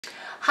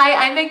Hi,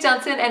 I'm Meg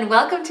Johnson and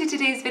welcome to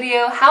today's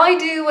video, How I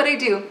Do What I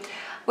Do,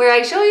 where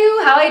I show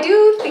you how I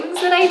do things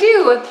that I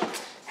do.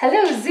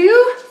 Hello,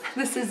 Zoo.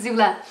 This is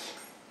Zula.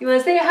 You want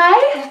to say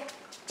hi?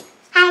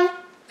 Hi.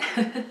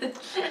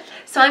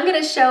 So I'm going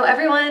to show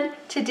everyone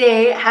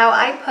today how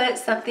I put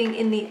something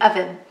in the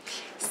oven.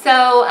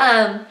 So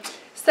I'm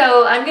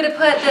going to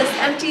put this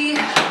empty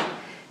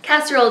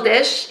casserole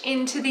dish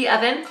into the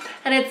oven,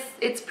 and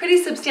it's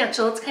pretty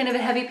substantial. It's kind of a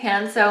heavy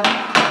pan, so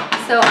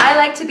I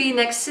like to be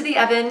next to the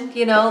oven,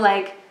 you know,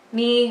 like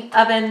me,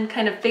 oven,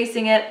 kind of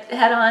facing it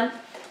head on.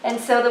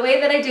 And so the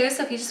way that I do,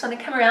 so if you just want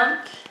to come around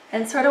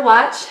and sort of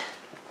watch.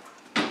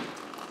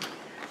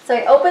 So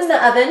I open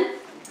the oven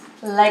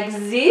like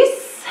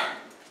this,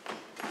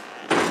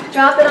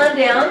 drop it on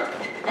down,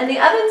 and the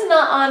oven's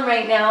not on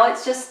right now.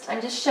 It's just, I'm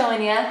just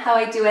showing you how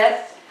I do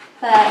it,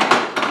 but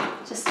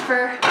just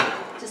for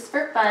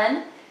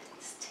fun,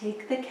 just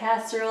take the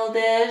casserole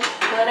dish,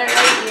 put it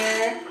right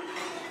here,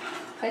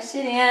 push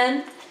it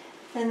in,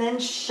 and then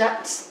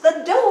shut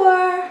the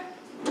door.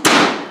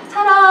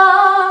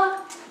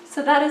 Ta-da!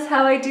 So that is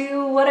how I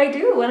do what I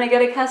do when I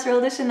get a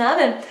casserole dish in the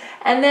oven.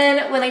 And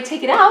then when I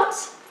take it out,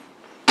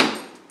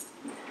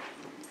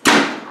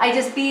 I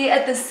just be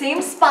at the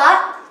same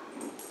spot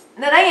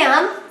that I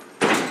am,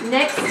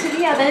 next to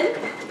the oven.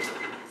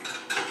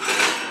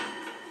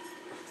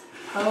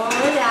 Pull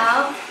it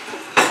out.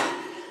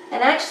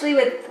 And actually,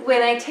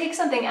 when I take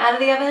something out of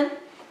the oven,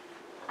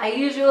 I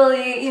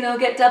usually, you know,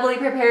 get doubly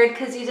prepared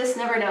because you just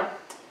never know.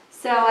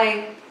 So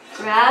I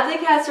grab the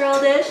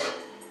casserole dish,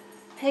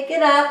 pick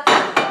it up,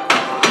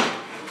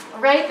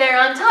 right there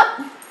on top.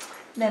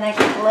 Then I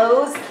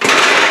close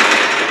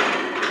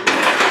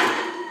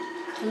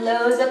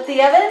up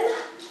the oven.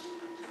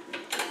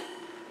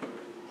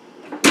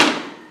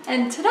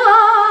 And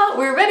ta-da!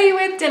 We're ready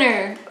with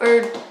dinner,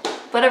 or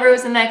whatever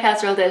was in that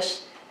casserole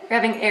dish. We're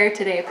having air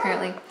today,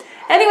 apparently.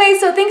 Anyway,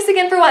 so thanks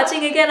again for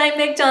watching. Again, I'm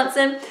Meg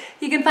Johnson.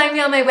 You can find me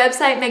on my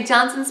website,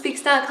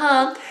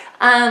 megjohnsonspeaks.com.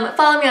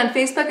 Follow me on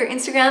Facebook or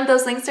Instagram.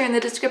 Those links are in the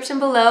description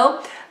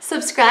below.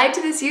 Subscribe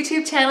to this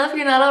YouTube channel if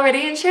you're not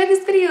already, and share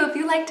this video if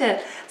you liked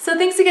it. So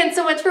thanks again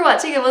so much for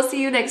watching, and we'll see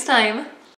you next time.